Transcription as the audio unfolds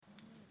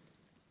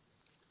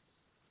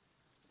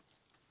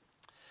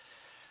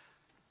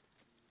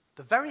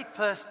The very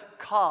first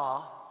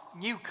car,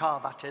 new car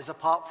that is,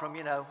 apart from,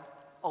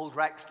 old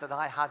Rex that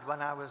I had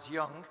when I was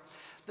young,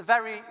 the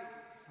very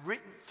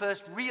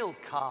first real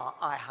car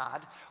I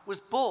had was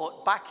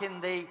bought back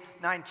in the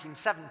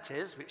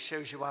 1970s, which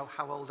shows you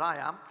how old I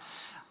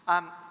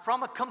am,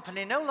 from a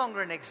company no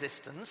longer in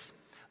existence,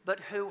 but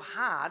who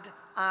had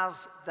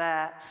as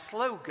their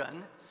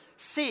slogan,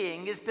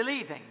 "Seeing is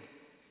believing."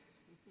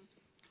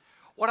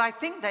 What I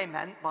think they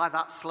meant by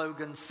that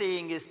slogan,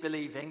 "Seeing is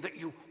believing," that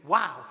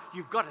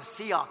you've got to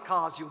see our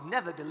cars, you'll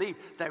never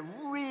believe, they're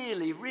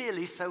really,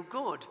 really so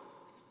good.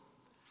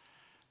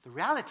 The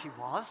reality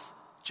was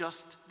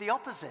just the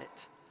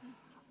opposite.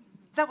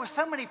 There were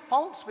so many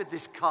faults with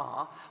this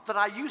car that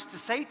I used to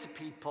say to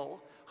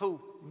people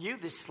who knew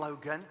this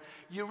slogan,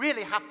 you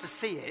really have to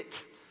see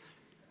it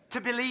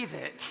to believe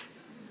it.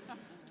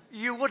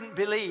 You wouldn't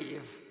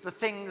believe the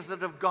things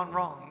that have gone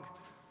wrong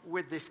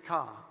with this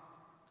car.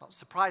 Not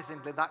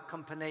surprisingly, that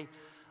company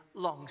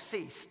long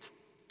ceased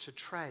to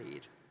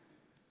trade.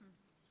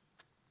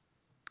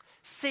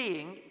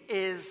 Seeing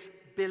is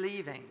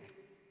believing.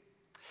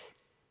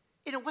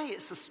 In a way,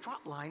 it's the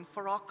strapline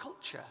for our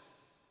culture,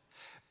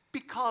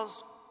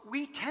 because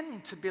we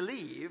tend to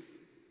believe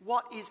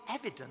what is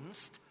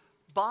evidenced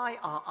by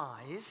our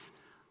eyes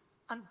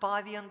and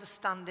by the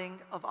understanding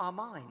of our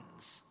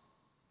minds.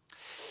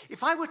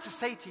 If I were to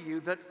say to you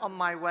that on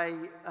my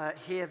way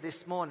here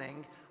this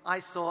morning, I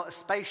saw a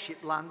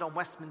spaceship land on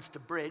Westminster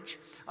Bridge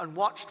and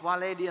watched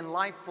while alien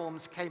life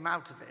forms came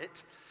out of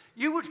it,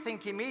 you would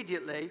think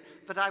immediately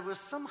that I was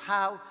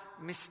somehow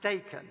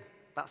mistaken.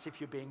 That's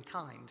if you're being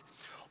kind.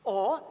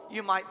 Or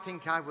you might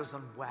think I was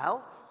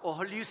unwell or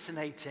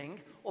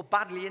hallucinating or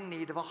badly in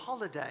need of a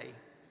holiday.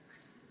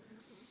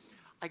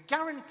 I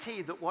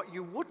guarantee that what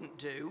you wouldn't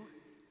do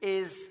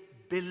is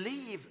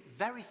believe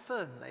very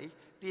firmly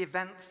the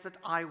events that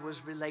I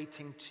was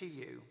relating to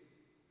you.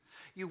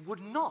 You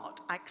would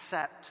not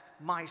accept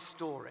my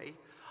story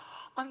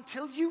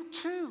until you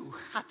too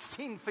had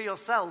seen for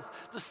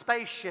yourself the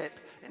spaceship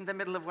in the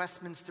middle of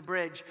Westminster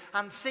Bridge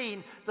and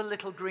seen the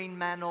little green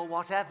men or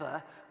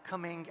whatever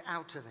coming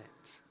out of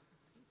it.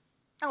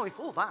 Now, if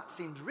all that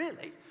seems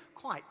really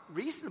quite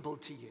reasonable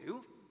to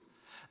you,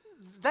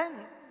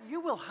 then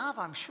you will have,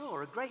 I'm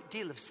sure, a great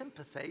deal of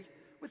sympathy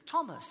with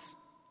Thomas.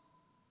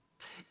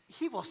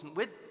 He wasn't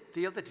with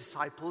the other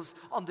disciples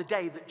on the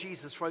day that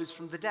Jesus rose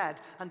from the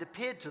dead and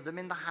appeared to them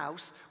in the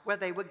house where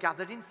they were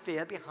gathered in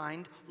fear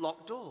behind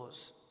locked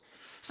doors.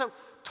 So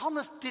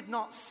Thomas did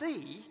not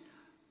see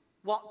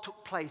what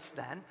took place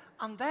then,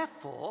 and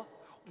therefore,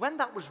 when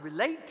that was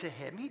relayed to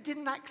him, he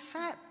didn't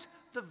accept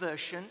the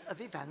version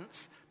of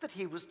events that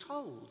he was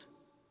told.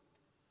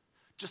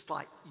 Just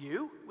like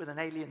you, with an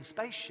alien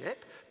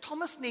spaceship,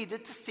 Thomas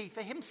needed to see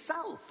for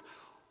himself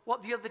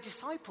what the other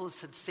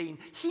disciples had seen.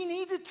 He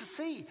needed to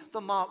see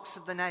the marks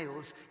of the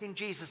nails in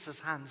Jesus'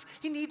 hands.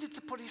 He needed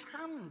to put his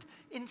hand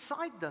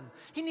inside them.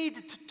 He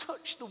needed to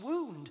touch the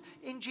wound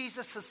in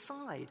Jesus'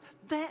 side.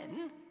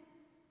 Then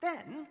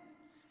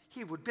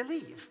he would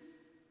believe.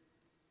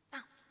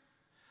 Now,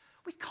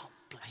 we can't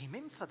blame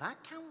him for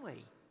that, can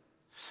we?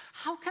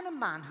 How can a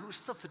man who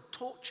suffered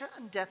torture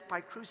and death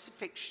by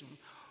crucifixion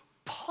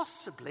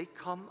possibly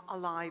come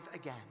alive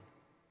again?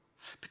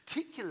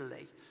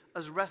 Particularly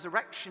as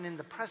resurrection in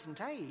the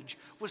present age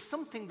was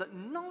something that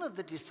none of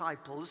the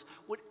disciples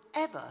would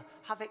ever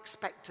have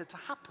expected to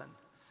happen,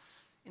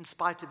 in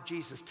spite of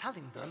Jesus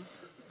telling them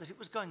that it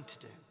was going to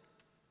do.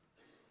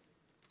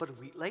 But a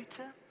week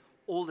later,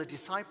 all the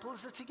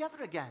disciples are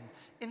together again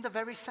in the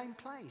very same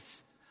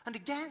place. And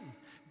again,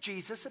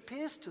 Jesus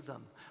appears to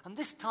them. And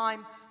this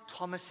time,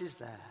 Thomas is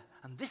there.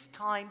 And this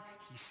time,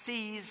 he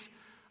sees.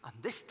 And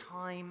this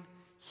time,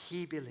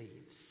 he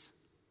believes.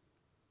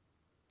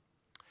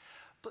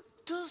 But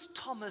does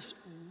Thomas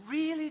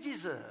really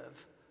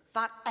deserve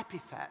that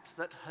epithet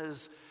that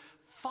has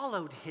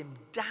followed him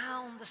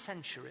down the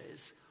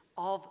centuries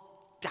of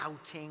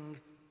doubting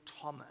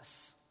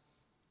Thomas?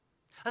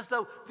 As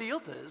though the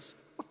others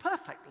were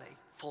perfectly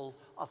full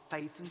of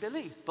faith and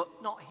belief,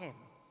 but not him.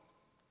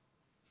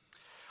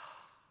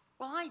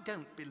 Well, I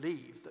don't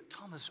believe that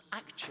Thomas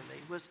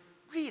actually was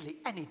really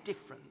any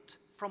different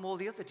from all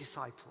the other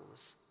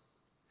disciples.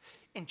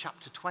 In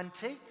chapter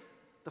 20,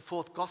 the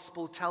fourth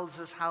gospel tells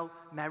us how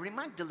Mary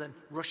Magdalene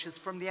rushes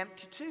from the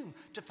empty tomb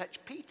to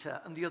fetch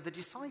Peter and the other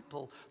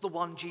disciple, the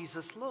one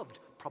Jesus loved,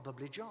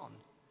 probably John.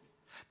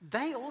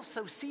 They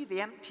also see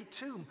the empty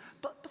tomb,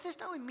 but there's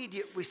no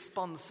immediate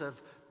response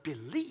of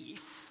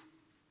belief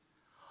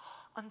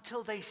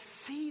until they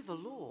see the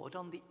Lord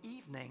on the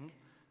evening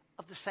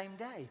of the same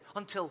day,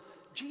 until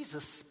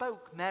Jesus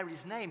spoke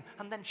Mary's name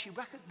and then she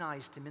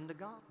recognized him in the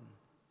garden.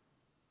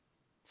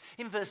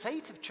 In verse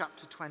 8 of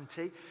chapter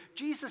 20,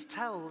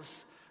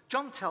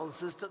 John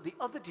tells us that the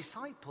other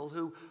disciple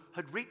who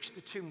had reached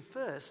the tomb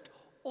first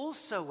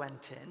also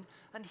went in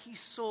and he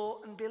saw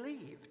and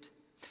believed.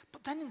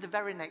 But then in the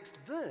very next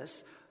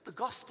verse, the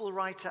gospel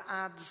writer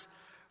adds,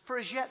 "For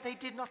as yet they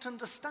did not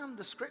understand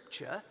the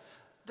scripture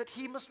that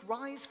he must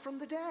rise from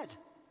the dead."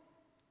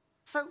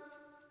 So,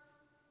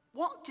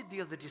 what did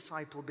the other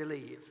disciple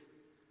believe?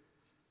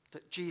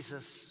 that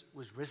Jesus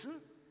was risen,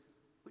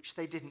 which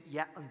they didn't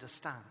yet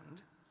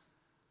understand,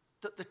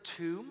 that the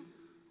tomb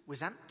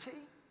was empty,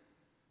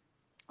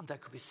 and there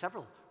could be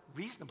several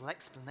reasonable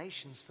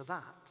explanations for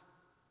that.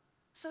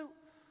 So,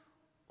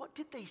 what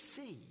did they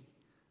see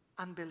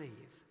and believe?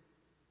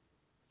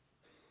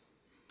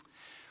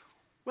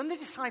 When the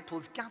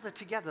disciples gather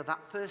together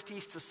that first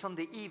Easter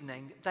Sunday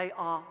evening, they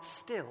are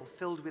still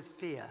filled with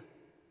fear.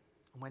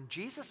 And when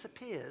Jesus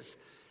appears,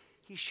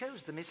 he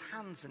shows them his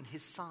hands and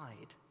his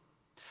side.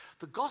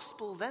 The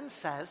gospel then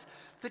says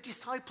the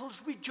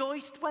disciples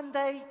rejoiced when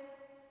they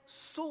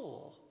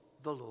saw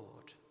the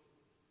Lord.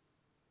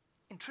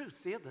 In truth,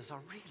 the others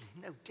are really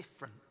no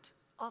different,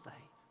 are they,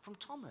 from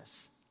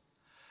Thomas?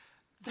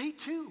 They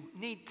too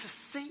need to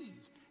see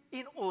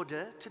in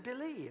order to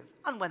believe.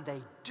 And when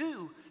they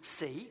do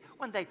see,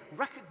 when they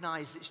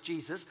recognize it's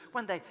Jesus,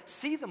 when they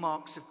see the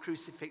marks of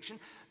crucifixion,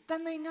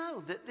 then they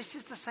know that this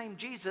is the same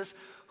Jesus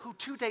who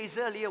 2 days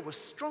earlier was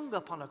strung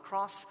up on a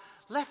cross,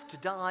 left to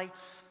die,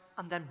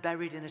 and then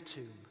buried in a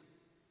tomb.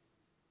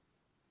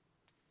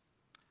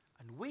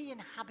 And we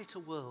inhabit a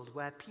world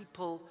where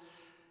people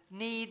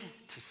need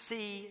to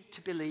see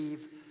to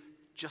believe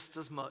just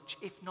as much,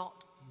 if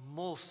not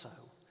more so,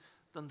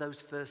 than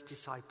those first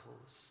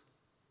disciples.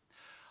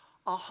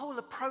 Our whole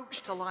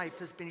approach to life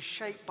has been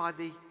shaped by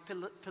the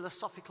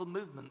philosophical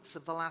movements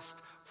of the last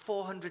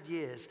 400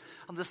 years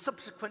and the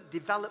subsequent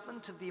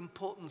development of the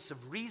importance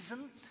of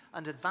reason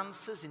and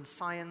advances in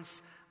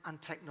science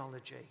and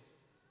technology.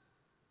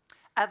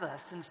 Ever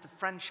since the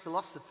French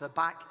philosopher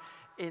back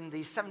in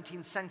the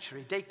 17th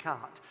century,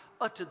 Descartes,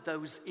 uttered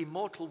those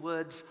immortal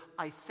words,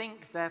 "I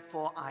think,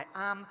 therefore I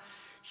am,"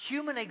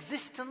 human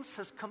existence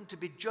has come to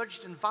be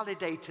judged and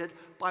validated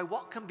by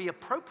what can be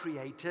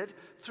appropriated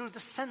through the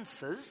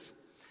senses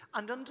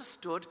and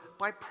understood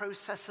by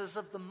processes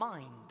of the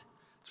mind,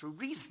 through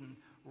reason,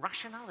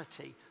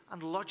 rationality,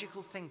 and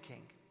logical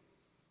thinking.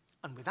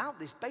 And without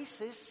this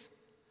basis,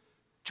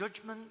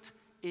 judgment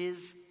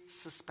is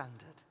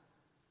suspended.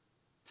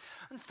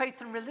 And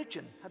faith and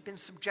religion have been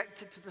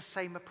subjected to the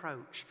same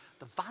approach.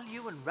 The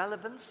value and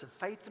relevance of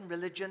faith and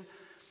religion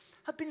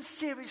have been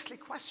seriously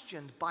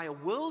questioned by a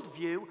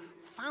worldview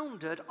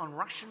founded on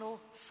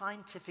rational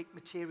scientific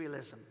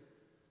materialism.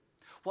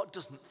 What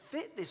doesn't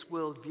fit this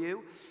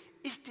worldview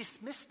is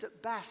dismissed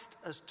at best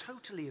as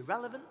totally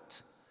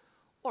irrelevant,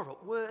 or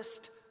at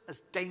worst as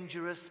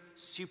dangerous,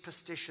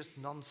 superstitious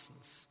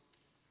nonsense.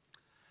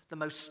 The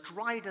most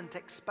strident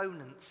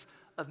exponents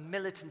of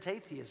militant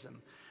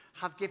atheism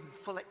have given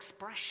full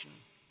expression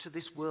to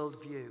this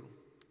worldview.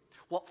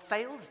 What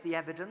fails the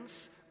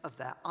evidence of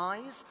their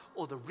eyes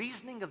or the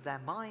reasoning of their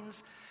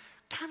minds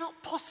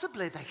cannot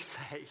possibly, they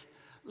say,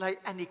 lay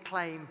any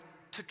claim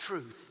to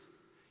truth.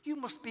 You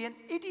must be an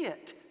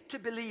idiot to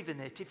believe in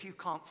it if you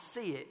can't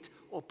see it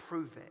or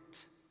prove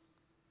it.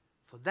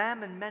 For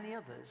them and many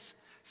others,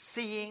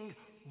 seeing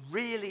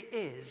really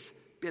is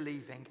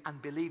believing,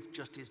 and belief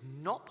just is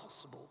not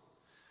possible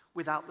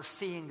without the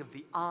seeing of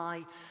the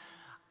eye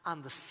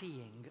and the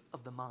seeing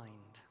of the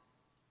mind.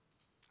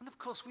 And of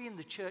course, we in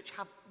the church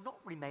have not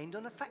remained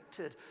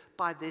unaffected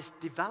by this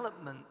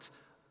development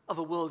of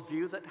a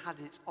worldview that had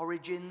its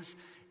origins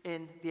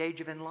in the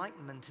Age of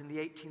Enlightenment in the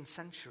 18th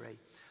century.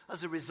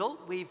 As a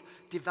result, we've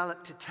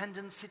developed a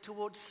tendency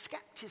towards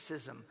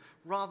skepticism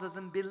rather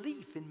than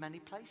belief in many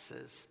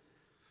places.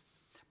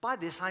 By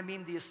this, I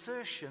mean the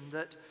assertion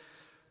that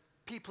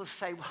people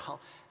say,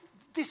 well,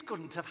 this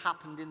couldn't have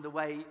happened in the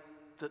way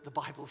that the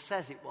Bible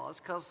says it was,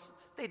 because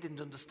they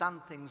didn't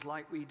understand things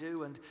like we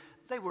do, and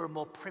they were a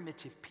more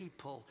primitive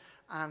people.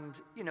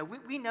 And,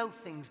 we know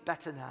things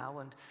better now.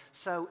 And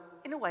so,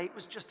 in a way, it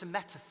was just a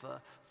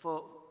metaphor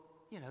for,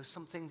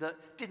 something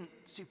that didn't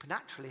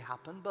supernaturally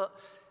happen, but,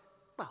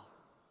 well,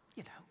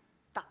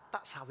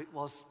 that's how it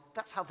was.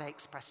 That's how they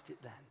expressed it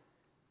then.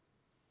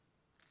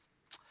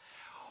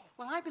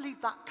 Well, I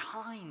believe that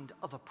kind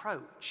of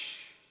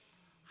approach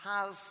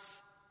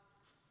has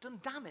done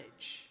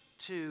damage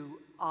to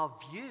our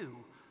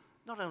view,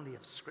 not only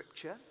of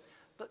Scripture,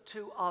 but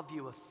to our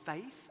view of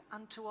faith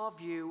and to our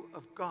view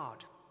of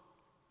God.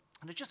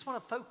 And I just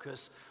want to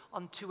focus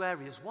on two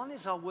areas. One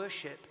is our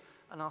worship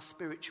and our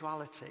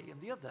spirituality, and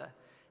the other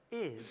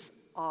is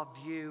our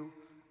view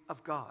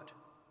of God.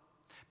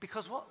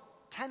 Because what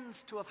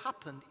tends to have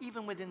happened,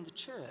 even within the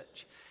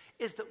church,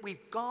 is that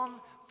we've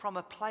gone from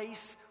a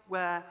place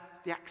where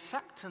the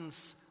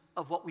acceptance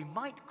of what we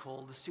might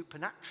call the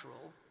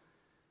supernatural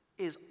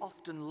is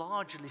often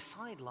largely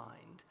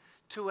sidelined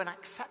to an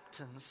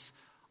acceptance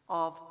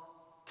of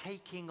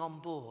taking on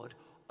board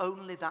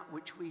only that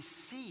which we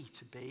see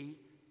to be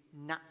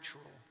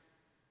natural.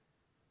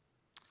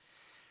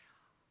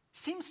 It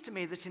seems to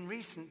me that in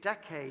recent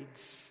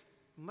decades,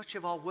 much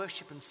of our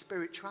worship and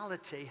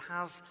spirituality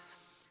has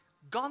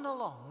gone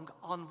along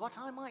on what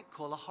I might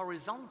call a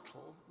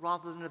horizontal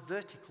rather than a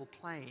vertical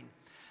plane.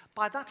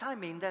 By that I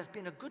mean there's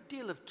been a good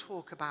deal of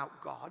talk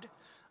about God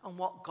and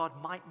what God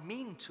might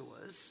mean to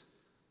us,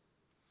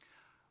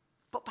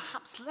 but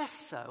perhaps less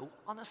so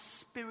on a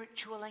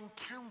spiritual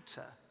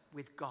encounter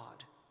with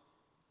God.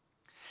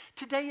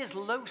 Today is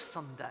Low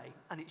Sunday,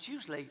 and it's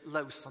usually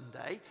Low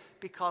Sunday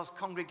because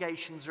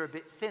congregations are a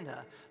bit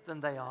thinner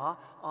than they are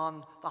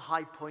on the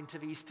high point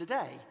of Easter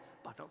Day.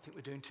 But I don't think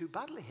we're doing too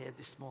badly here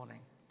this morning.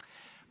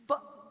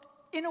 But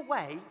in a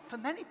way, for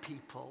many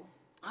people,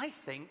 I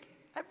think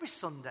every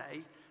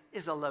Sunday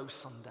is a Low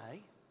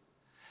Sunday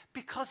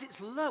because it's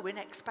low in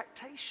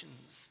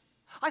expectations.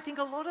 I think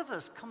a lot of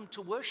us come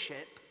to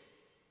worship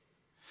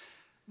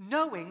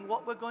knowing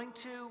what we're going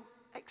to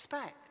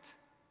expect.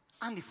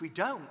 And if we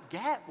don't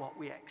get what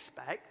we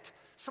expect,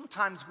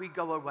 sometimes we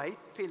go away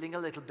feeling a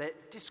little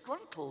bit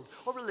disgruntled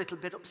or a little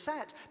bit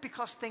upset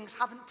because things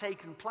haven't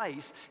taken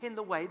place in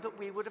the way that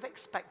we would have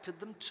expected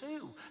them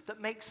to,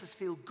 that makes us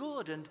feel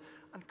good and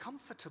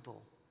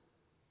comfortable.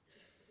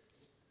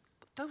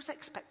 But those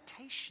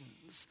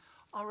expectations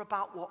are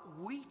about what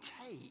we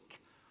take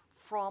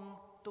from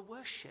the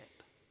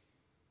worship.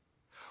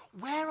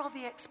 Where are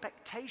the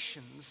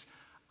expectations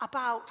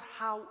about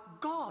how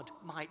God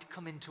might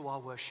come into our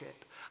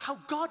worship, how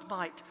God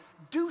might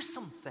do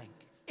something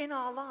in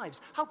our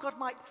lives, how God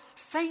might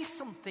say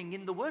something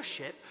in the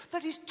worship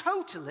that is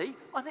totally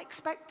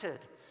unexpected?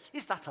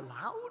 Is that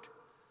allowed?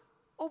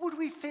 Or would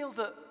we feel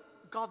that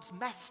God's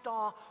messed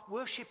our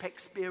worship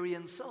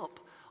experience up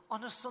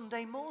on a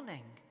Sunday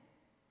morning?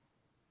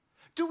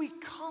 Do we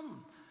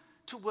come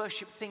to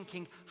worship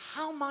thinking,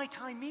 how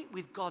might I meet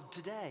with God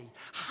today?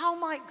 How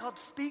might God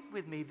speak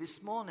with me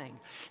this morning?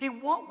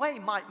 In what way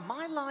might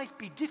my life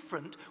be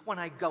different when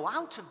I go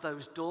out of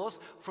those doors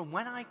from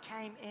when I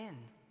came in?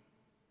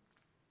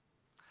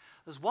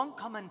 As one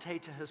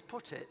commentator has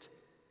put it,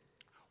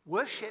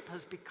 worship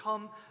has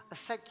become a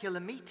secular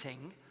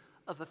meeting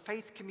of a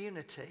faith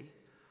community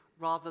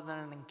rather than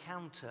an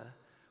encounter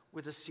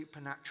with a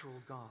supernatural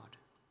God.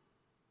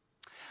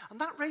 And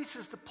that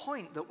raises the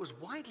point that was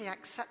widely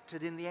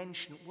accepted in the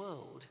ancient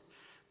world,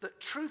 that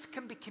truth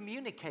can be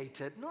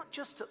communicated not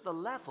just at the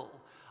level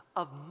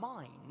of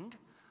mind,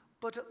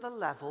 but at the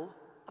level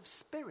of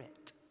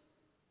spirit.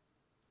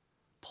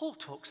 Paul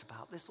talks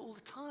about this all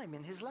the time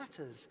in his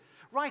letters.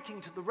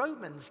 Writing to the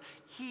Romans,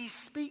 he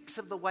speaks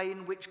of the way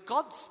in which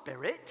God's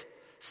Spirit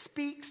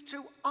speaks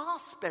to our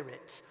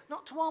spirits,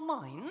 not to our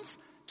minds,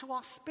 to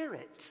our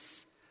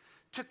spirits,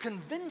 to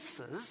convince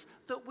us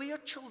that we are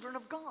children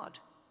of God.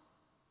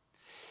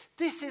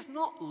 This is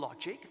not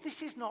logic,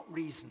 this is not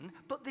reason,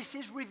 but this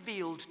is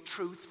revealed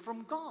truth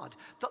from God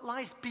that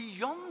lies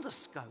beyond the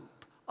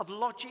scope of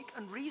logic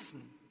and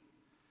reason.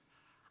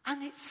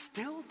 And it's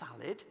still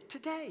valid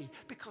today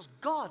because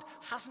God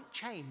hasn't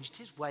changed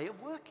his way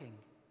of working.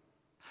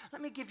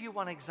 Let me give you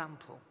one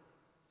example.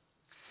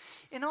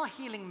 In our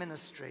healing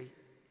ministry,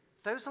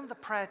 those on the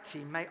prayer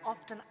team may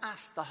often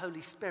ask the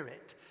Holy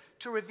Spirit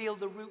to reveal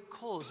the root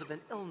cause of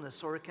an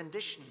illness or a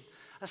condition,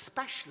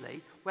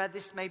 especially where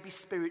this may be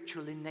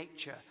spiritual in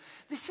nature.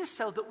 This is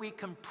so that we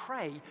can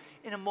pray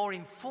in a more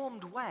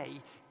informed way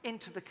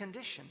into the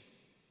condition.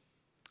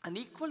 And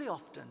equally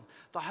often,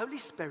 the Holy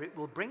Spirit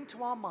will bring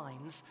to our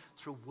minds,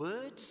 through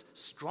words,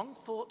 strong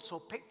thoughts, or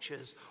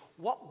pictures,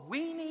 what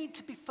we need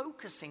to be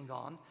focusing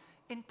on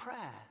in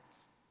prayer.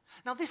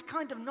 Now, this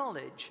kind of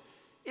knowledge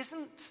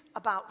isn't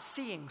about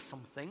seeing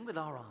something with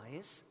our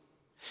eyes.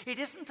 It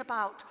isn't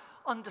about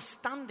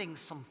understanding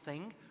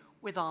something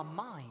with our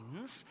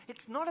minds.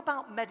 It's not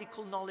about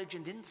medical knowledge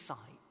and insight.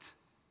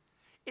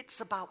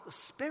 It's about the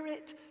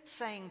Spirit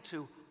saying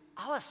to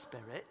our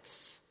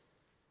spirits,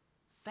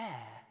 there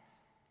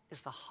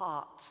is the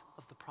heart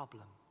of the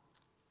problem.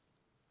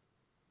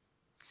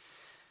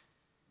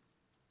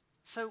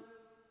 So,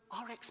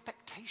 our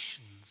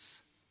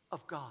expectations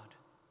of God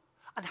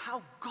and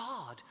how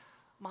God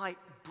might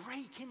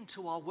break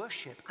into our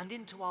worship and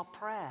into our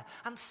prayer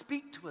and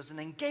speak to us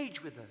and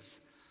engage with us,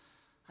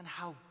 and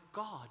how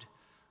God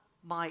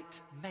might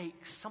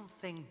make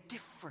something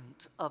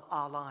different of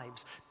our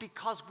lives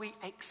because we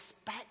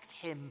expect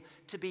him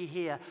to be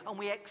here and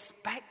we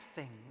expect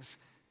things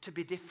to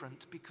be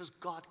different because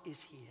God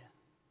is here.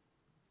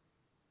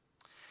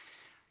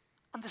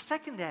 And the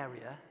second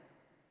area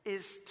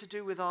is to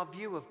do with our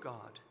view of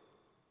God.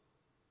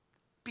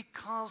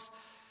 Because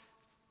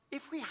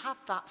if we have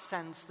that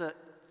sense that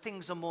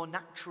things are more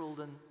natural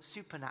than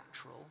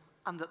supernatural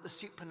and that the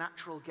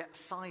supernatural gets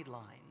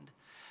sidelined,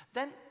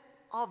 then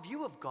our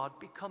view of God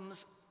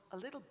becomes a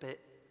little bit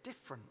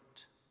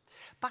different.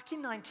 Back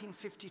in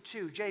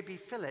 1952, J.B.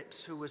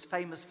 Phillips, who was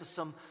famous for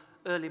some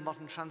early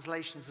modern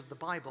translations of the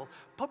Bible,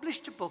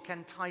 published a book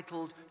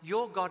entitled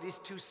Your God is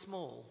Too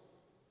Small.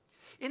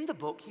 In the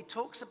book, he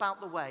talks about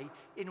the way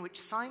in which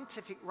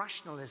scientific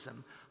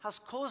rationalism has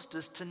caused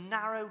us to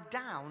narrow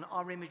down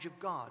our image of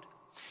God.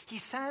 He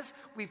says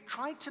we've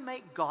tried to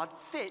make God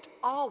fit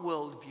our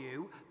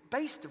worldview,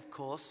 based, of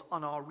course,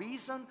 on our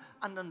reason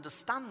and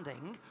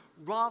understanding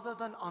rather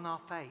than on our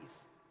faith.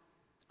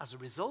 As a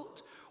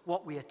result,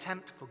 what we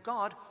attempt for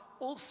God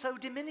also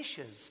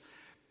diminishes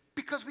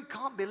because we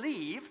can't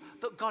believe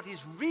that God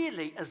is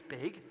really as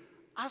big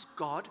as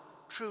God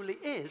truly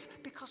is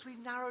because we've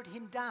narrowed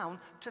him down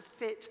to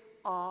fit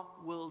our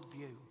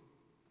worldview.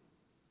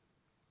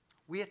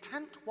 We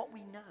attempt what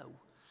we know.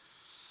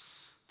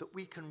 that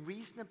we can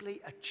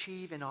reasonably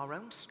achieve in our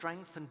own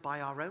strength and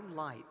by our own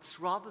lights,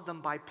 rather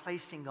than by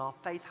placing our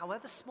faith,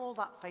 however small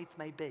that faith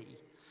may be,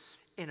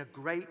 in a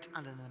great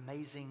and an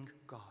amazing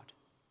God.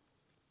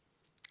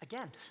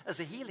 Again,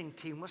 as a healing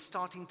team, we're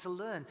starting to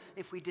learn,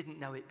 if we didn't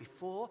know it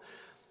before,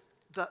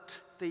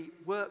 that the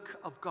work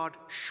of God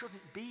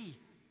shouldn't be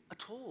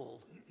at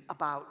all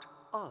about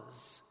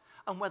us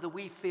and whether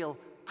we feel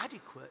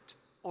adequate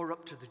or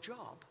up to the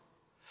job.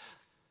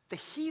 The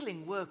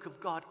healing work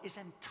of God is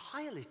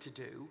entirely to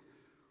do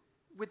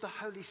with the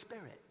Holy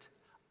Spirit.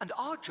 And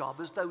our job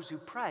as those who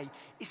pray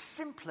is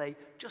simply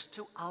just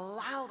to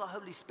allow the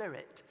Holy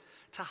Spirit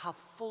to have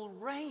full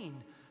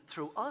reign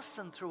through us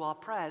and through our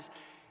prayers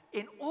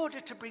in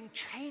order to bring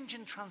change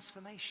and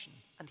transformation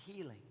and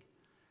healing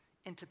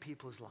into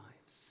people's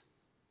lives.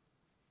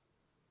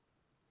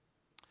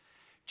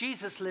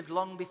 Jesus lived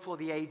long before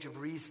the age of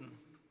reason.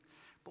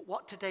 But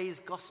what today's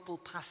gospel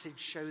passage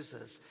shows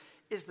us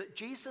is that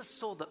Jesus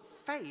saw that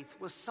faith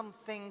was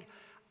something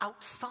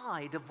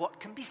outside of what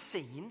can be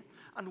seen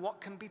and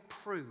what can be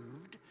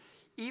proved,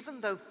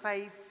 even though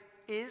faith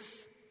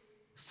is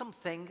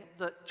something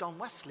that John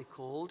Wesley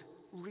called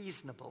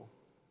reasonable.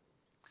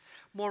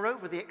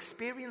 Moreover, the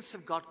experience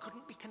of God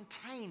couldn't be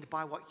contained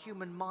by what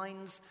human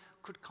minds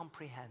could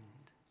comprehend.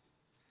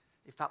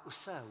 If that was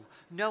so,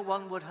 no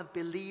one would have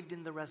believed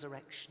in the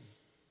resurrection.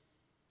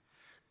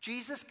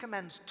 Jesus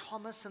commends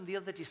Thomas and the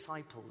other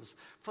disciples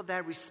for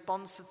their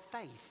response of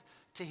faith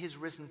to his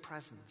risen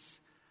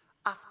presence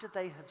after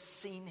they have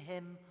seen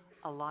him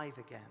alive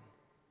again.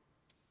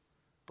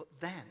 But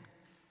then,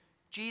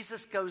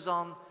 Jesus goes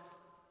on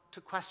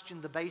to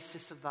question the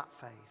basis of that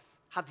faith.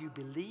 Have you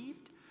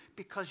believed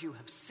because you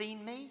have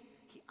seen me?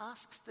 He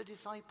asks the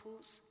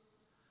disciples.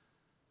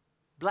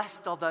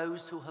 Blessed are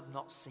those who have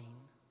not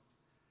seen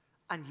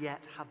and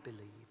yet have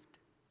believed.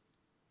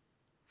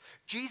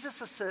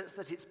 Jesus asserts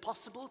that it's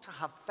possible to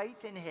have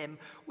faith in him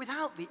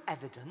without the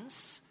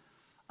evidence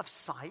of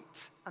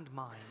sight and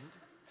mind.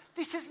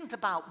 This isn't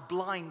about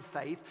blind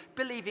faith,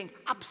 believing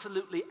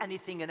absolutely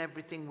anything and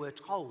everything we're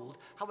told,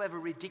 however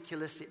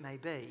ridiculous it may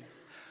be.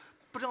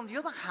 But on the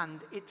other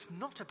hand, it's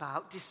not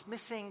about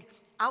dismissing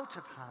out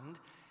of hand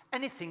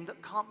anything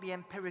that can't be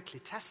empirically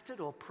tested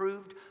or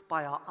proved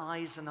by our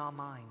eyes and our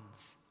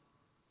minds.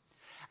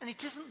 And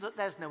it isn't that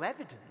there's no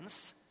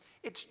evidence.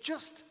 It's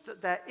just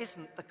that there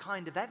isn't the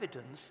kind of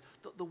evidence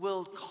that the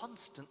world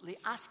constantly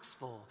asks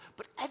for.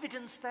 But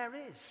evidence there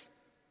is.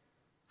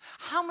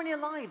 How many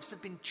lives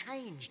have been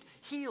changed,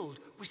 healed,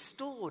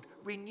 restored,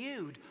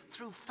 renewed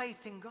through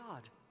faith in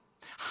God?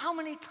 How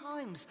many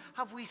times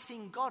have we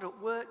seen God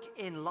at work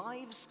in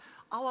lives,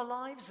 our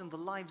lives and the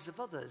lives of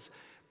others,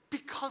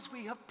 because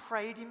we have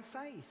prayed in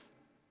faith?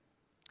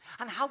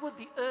 And how would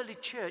the early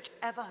church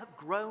ever have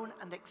grown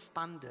and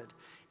expanded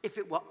if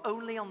it were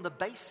only on the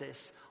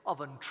basis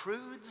of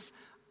untruths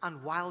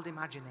and wild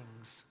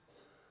imaginings?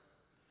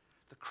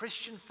 The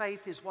Christian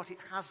faith is what it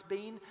has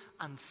been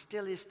and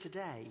still is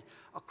today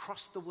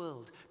across the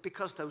world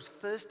because those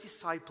first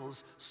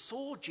disciples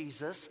saw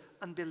Jesus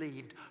and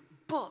believed.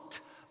 But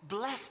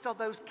blessed are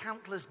those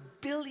countless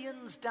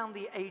billions down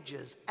the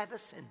ages ever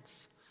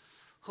since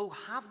who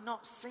have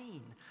not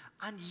seen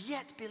and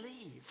yet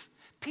believe.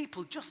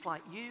 People just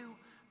like you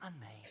and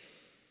me.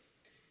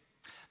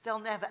 There'll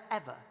never,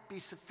 ever be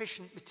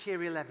sufficient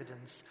material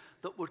evidence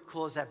that would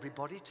cause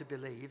everybody to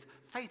believe.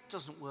 Faith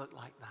doesn't work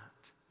like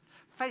that.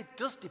 Faith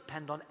does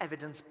depend on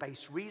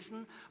evidence-based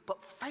reason,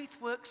 but faith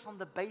works on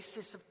the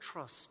basis of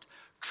trust.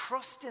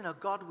 Trust in a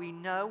God we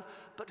know,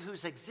 but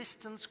whose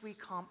existence we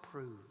can't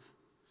prove.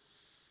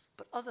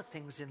 But other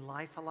things in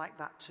life are like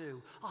that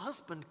too. A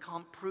husband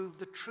can't prove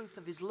the truth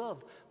of his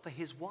love for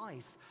his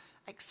wife,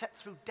 except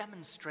through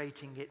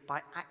demonstrating it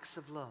by acts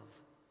of love.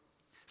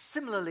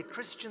 Similarly,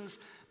 Christians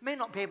may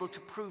not be able to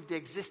prove the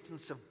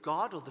existence of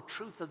God or the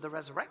truth of the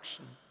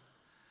resurrection,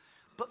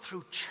 but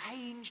through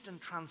changed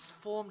and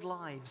transformed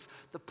lives,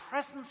 the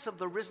presence of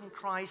the risen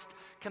Christ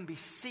can be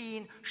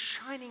seen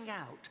shining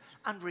out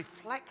and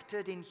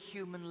reflected in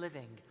human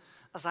living,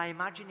 as I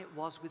imagine it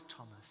was with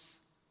Thomas.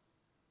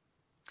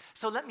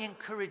 So let me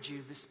encourage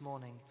you this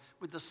morning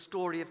with the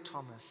story of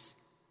Thomas.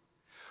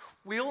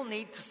 We all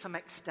need to some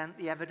extent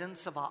the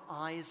evidence of our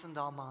eyes and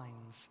our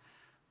minds,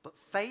 but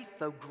faith,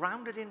 though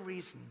grounded in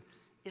reason,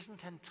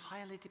 isn't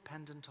entirely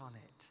dependent on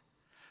it.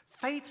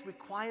 Faith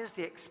requires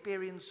the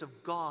experience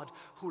of God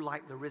who,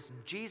 like the risen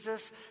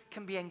Jesus,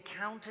 can be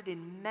encountered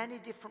in many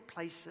different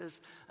places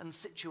and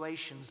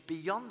situations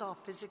beyond our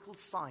physical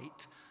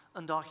sight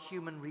and our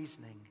human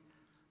reasoning,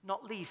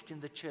 not least in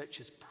the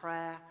church's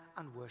prayer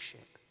and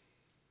worship.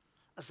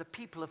 As a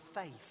people of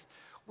faith,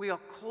 we are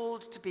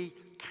called to be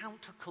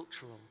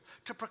countercultural,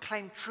 to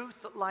proclaim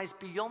truth that lies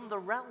beyond the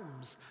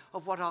realms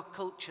of what our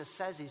culture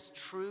says is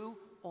true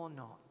or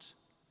not.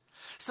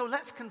 So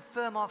let's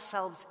confirm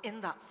ourselves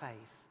in that faith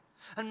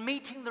and,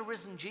 meeting the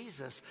risen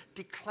Jesus,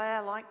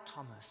 declare like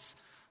Thomas,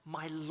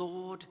 my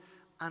Lord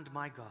and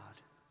my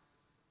God.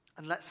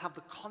 And let's have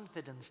the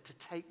confidence to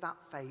take that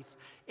faith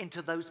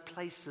into those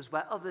places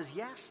where others,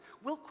 yes,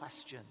 will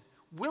question,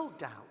 will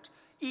doubt,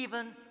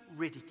 even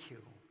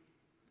ridicule.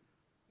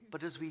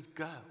 But as we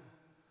go,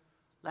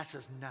 let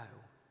us know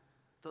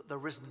that the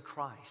risen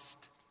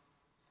Christ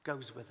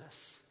goes with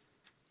us,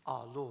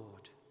 our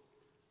Lord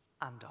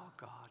and our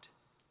God.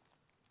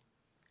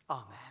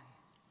 Amen.